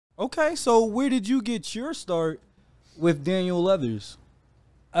Okay, so where did you get your start with Daniel Leathers?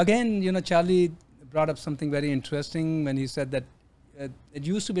 Again, you know, Charlie brought up something very interesting when he said that it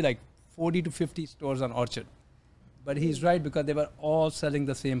used to be like 40 to 50 stores on Orchard. But he's right, because they were all selling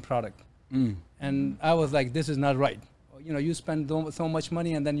the same product. And I was like, this is not right. You know, you spend so much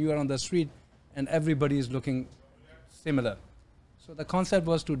money and then you are on the street and everybody is looking similar. So the concept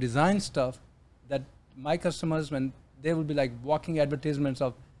was to design stuff that my customers, when they will be like walking advertisements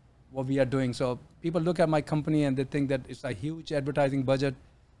of what we are doing. So people look at my company and they think that it's a huge advertising budget.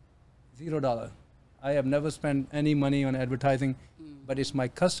 $0. I have never spent any money on advertising, but it's my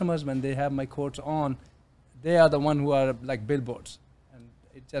customers, when they have my quotes on, they are the one who are like billboards. And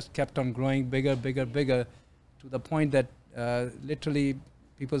it just kept on growing bigger, bigger, bigger, to the point that literally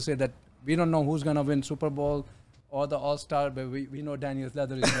people say that we don't know who's going to win Super Bowl or the All-Star, but we know Daniel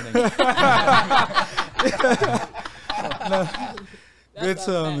Leathers is winning. Good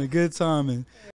timing, good timing.